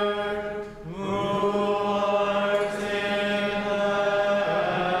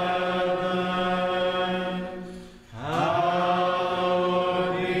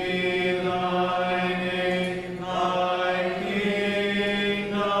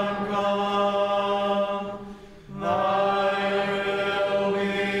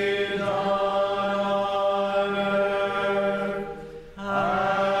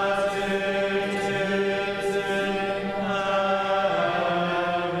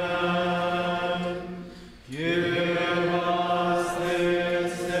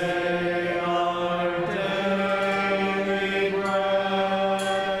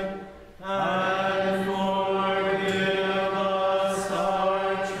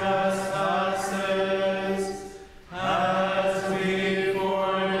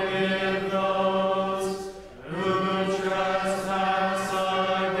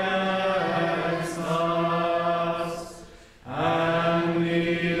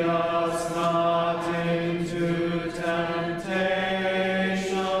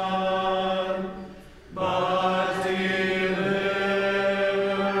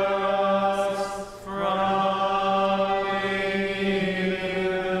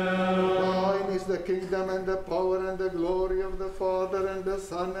 kingdom and the power and the glory of the Father and the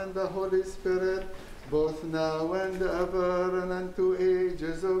Son and the Holy Spirit, both now and ever and unto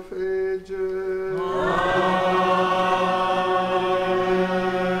ages of ages.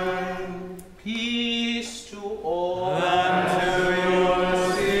 Amen. Peace to all. And to your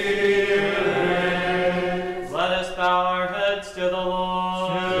spirit. Let us bow our heads to the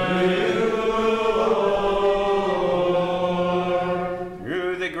Lord.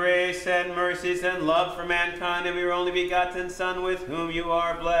 Through the grace and mercies and love for mankind of your only begotten Son, with whom you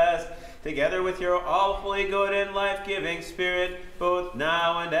are blessed, together with your all-holy, good, and life-giving Spirit, both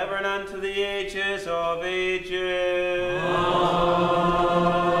now and ever and unto the ages of ages. Amen.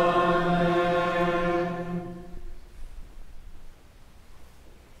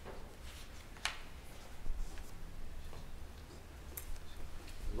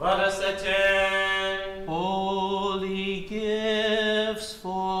 Let us attend. Holy gifts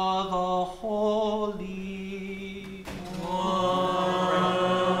for the holy.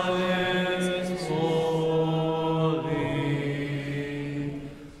 One is holy.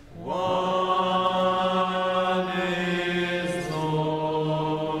 One is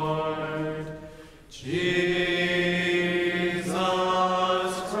Lord. Jesus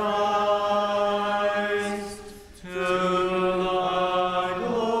Christ, to the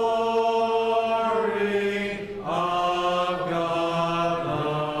glory of God the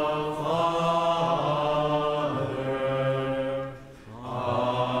Father. Amen.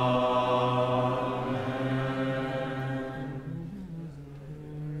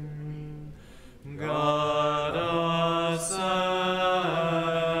 God ascended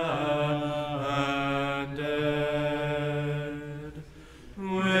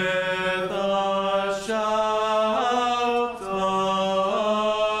with a shout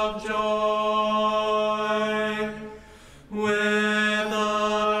of joy, with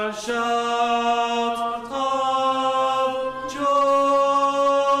a shout of joy.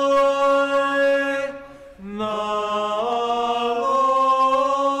 The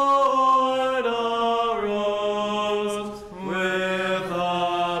Lord arose with a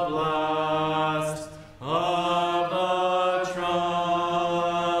blast of the trumpet.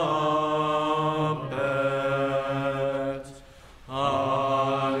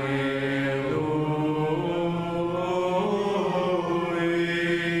 Alleluia.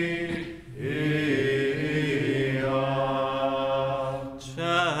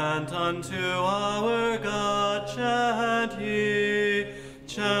 Chant unto our God, chant ye.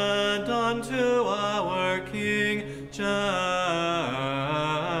 Chant unto our King, chant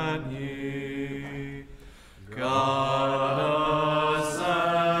ye. God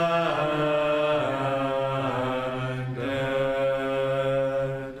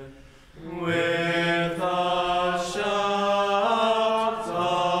ascended with a shout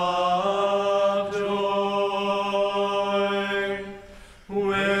of joy,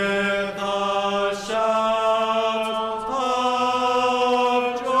 with a shout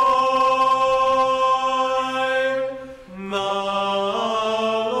of joy. The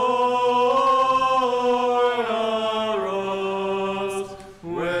Lord arose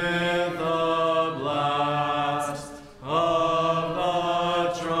with a blast of the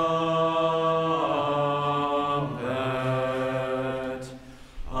trumpet.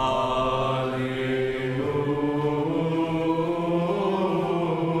 Alleluia.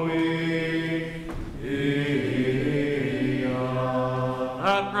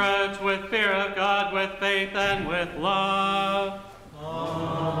 Approach with fear of God, with faith and with love.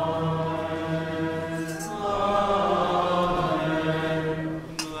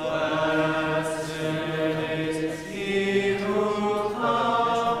 Blessed is he who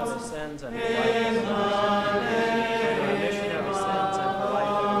comes Of sins and in the remission of sins and for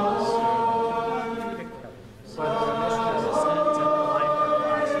life everlasting. For the remission of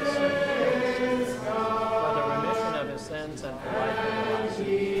his sins and for life everlasting. For the remission of his sins and for life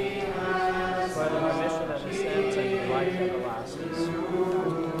everlasting. For the remission of his sins and for life everlasting.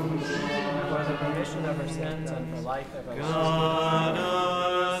 For the remission of her sins and for life everlasting. God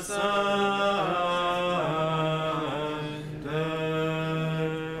ascended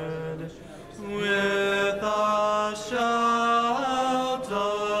with a shout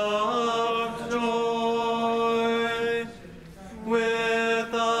of joy,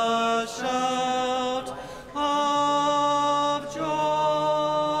 with a shout of joy.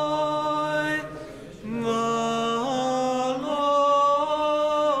 The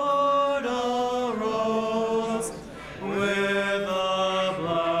Lord arose with a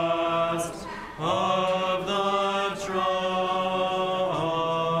blast of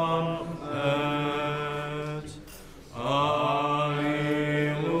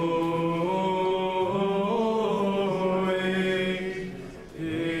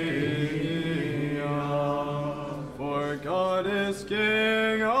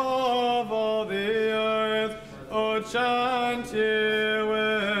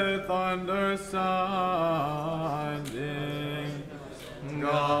understanding.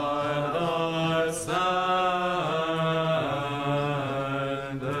 God ascended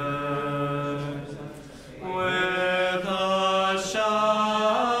with a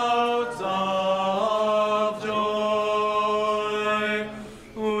shout of joy,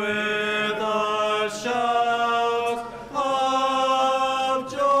 with a shout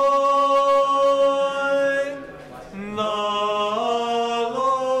of joy. The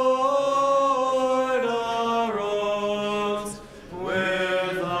Lord arose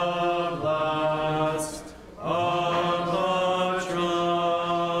with a blast of the trumpet.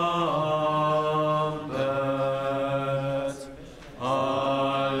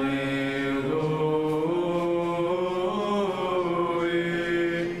 Alleluia.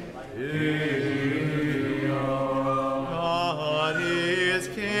 God is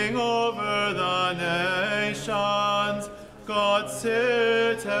King over the nations. God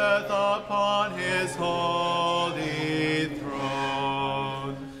sitteth upon his holy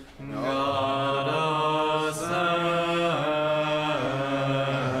throne. God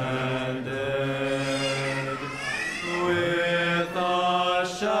ascended with a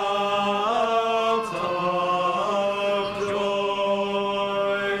shout of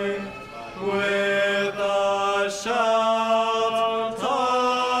joy, with a shout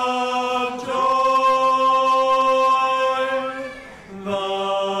of joy. The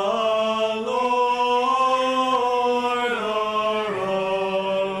Lord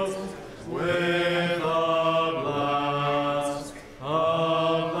arose with a blast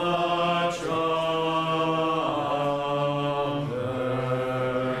of the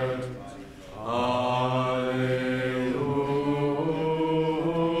trumpet. Alleluia.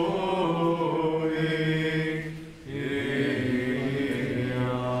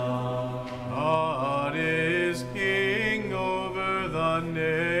 God is King over the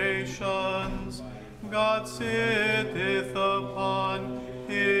nations. God sitteth upon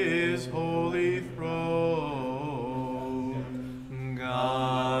his holy throne.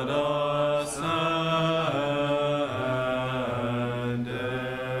 God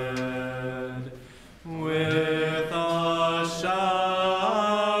ascended with a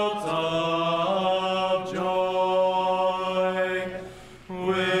shout of joy,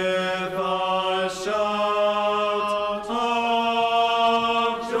 with a shout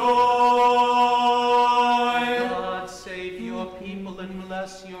of joy. God save your people and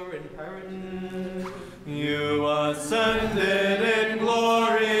bless your inheritance. You ascended in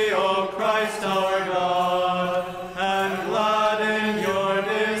glory, O Christ our God, and gladden your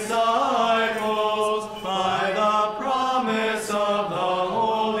disciples by the promise of the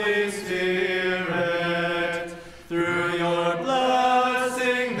Holy Spirit. Through your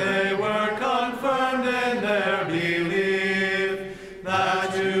blessing they were confirmed in their belief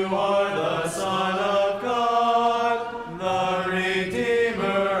that you are the Son of God, the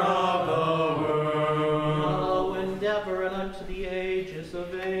Redeemer of the world. Now and ever and unto the ages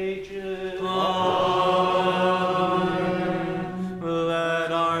of ages. Amen.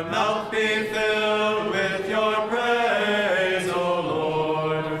 Let our mouth be filled with your praise, O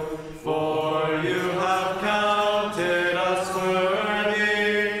Lord, for you have counted us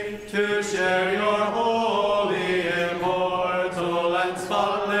worthy to share your holy, immortal, and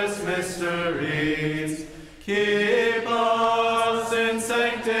spotless mysteries. Keep us in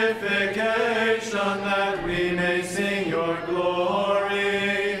sanctification that we may sing your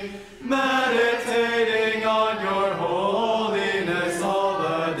glory, meditating on your holiness all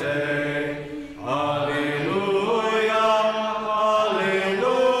the day. Alleluia,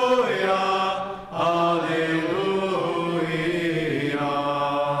 alleluia, alleluia.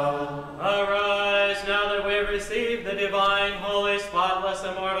 Arise now that we have received the divine, holy, spotless,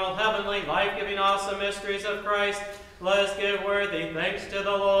 immortal, heavenly, life-giving, awesome mysteries of Christ. Let us give worthy thanks to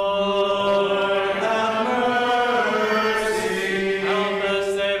the Lord. Have mercy. Help us,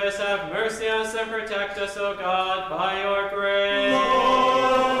 save us, have mercy on us, and protect us, O God, by your grace.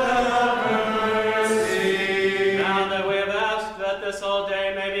 Lord, have mercy. Now that we have asked that this whole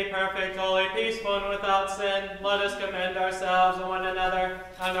day may be perfect, holy, peaceful, and without sin, let us commend ourselves and one another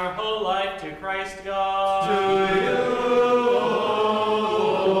and our whole life to Christ God. To you,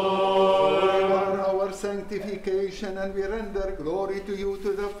 You are our sanctification, and we render glory to you,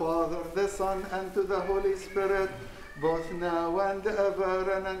 to the Father, the Son, and to the Holy Spirit, both now and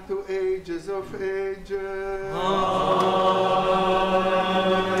ever, and unto ages of ages.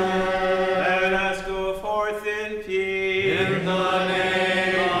 Let us go forth in peace. in the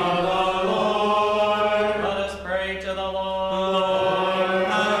name of the Lord. Let us pray to the Lord. Lord,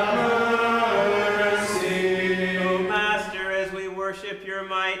 have mercy. O Master, as we worship worship your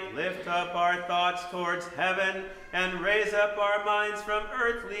might, lift up our thoughts towards heaven, and raise up our minds from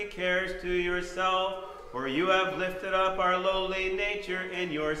earthly cares to yourself. For you have lifted up our lowly nature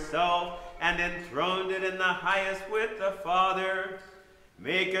in yourself, and enthroned it in the highest with the Father.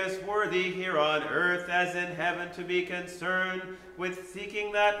 Make us worthy here on earth as in heaven to be concerned with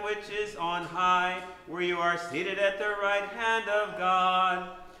seeking that which is on high, where you are seated at the right hand of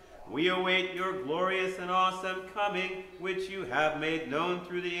God. We await your glorious and awesome coming, which you have made known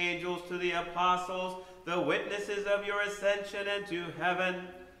through the angels to the apostles, the witnesses of your ascension into heaven.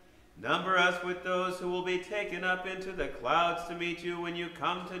 Number us with those who will be taken up into the clouds to meet you when you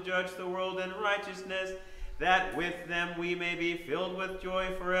come to judge the world in righteousness, that with them we may be filled with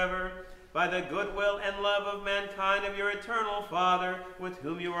joy forever, by the goodwill and love of mankind of your eternal Father, with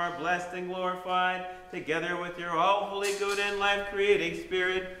whom you are blessed and glorified, together with your all-holy, good, and life-creating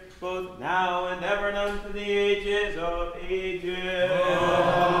Spirit, both now and ever and unto the ages of ages.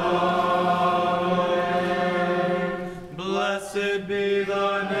 Amen. Blessed be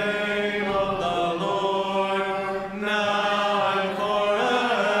the name of the Lord, now and forever.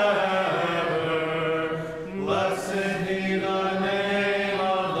 Blessed be the name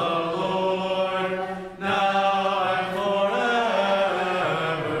of the Lord, now and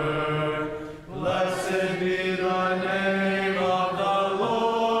forever. Blessed be the name of the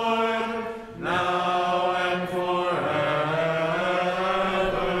Lord, now and forever.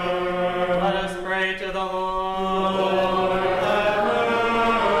 Let us pray to the Lord. Lord, have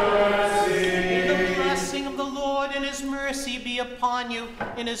mercy. May the blessing of the Lord and his mercy be upon you,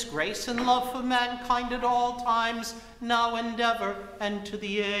 in his grace and love for mankind at all times, now and ever, and to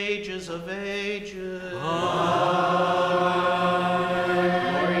the ages of ages. Amen.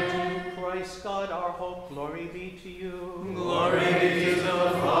 Glory to you, Christ God, our hope. Glory be to you. Glory be to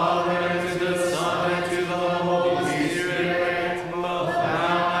the Father, and to the Son, and to the Holy Spirit, both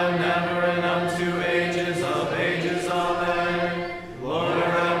now and ever, and unto ages of ages. Amen. Lord,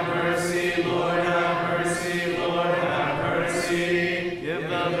 have mercy. Lord, have mercy. Lord, have mercy. Give the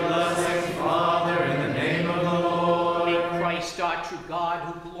blessing, Father, in the name of the Lord. May Christ, our true God,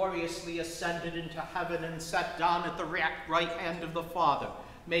 who gloriously ascended into heaven and sat down at the right hand of the Father,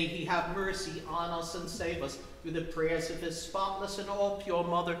 may he have mercy on us and save us through the prayers of his spotless and all pure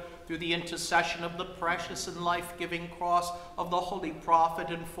mother, through the intercession of the precious and life-giving cross of the holy prophet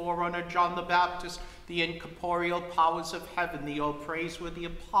and forerunner John the Baptist, the incorporeal powers of heaven, the all praiseworthy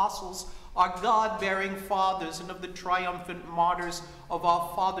apostles, our God-bearing fathers, and of the triumphant martyrs of our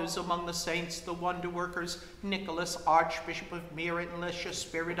fathers among the saints, the wonder-workers, Nicholas, Archbishop of Myra and Lycia,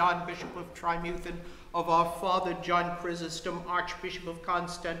 Spiridon, Bishop of Trimuthon, of our father John Chrysostom, Archbishop of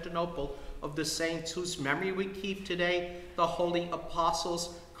Constantinople, of the saints whose memory we keep today, the holy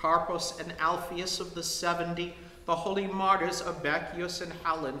apostles, Carpus and Alphaeus of the 70, the holy martyrs Abbachius and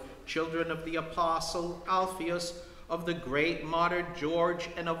Helen, children of the apostle Alphaeus, of the great martyr George,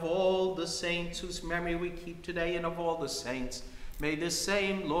 and of all the saints whose memory we keep today, and of all the saints. May this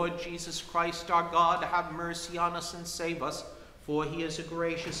same Lord Jesus Christ, our God, have mercy on us and save us, for he is a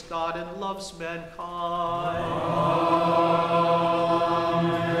gracious God and loves mankind.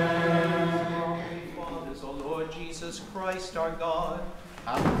 Amen. Holy Fathers, O Lord Jesus Christ, our God,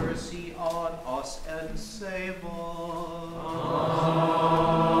 have mercy on us and save us.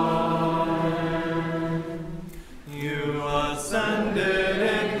 Amen. You ascended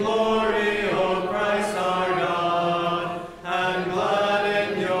in glory, O Christ our God, and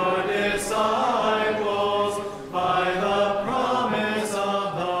gladdened your disciples by the promise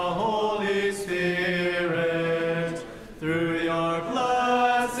of the Holy Spirit. Through your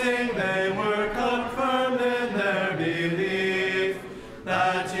blessing they were confirmed in their belief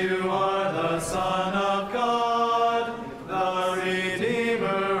that you are the Son of God, the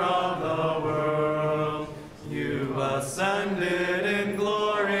Redeemer of the world. You ascended in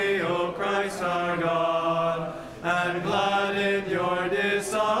glory, O Christ our God, and gladdened your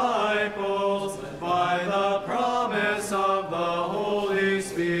disciples by the promise of the Holy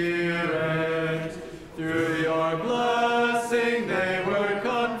Spirit. Through your blessing they were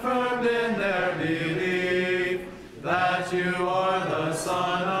confirmed in their belief that you are the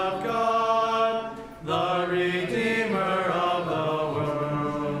Son of God, the Redeemer of the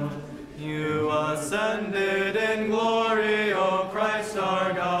world. You ascended in glory, O Christ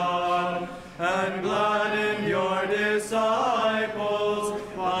our God, and gladdened your disciples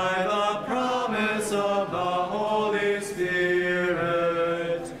by the promise of the Holy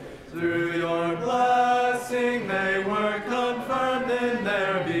Spirit. Through your blessing they were confirmed in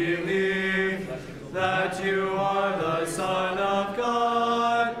their belief that you are the Son of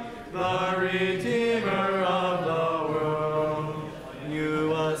God, the Redeemer of the world.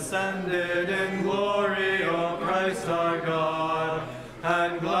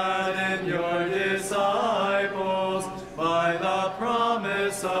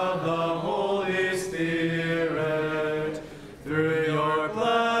 promise of the Holy Spirit. Through your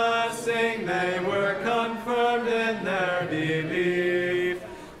blessing they were confirmed in their belief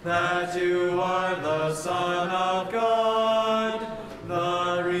that you are the Son of God.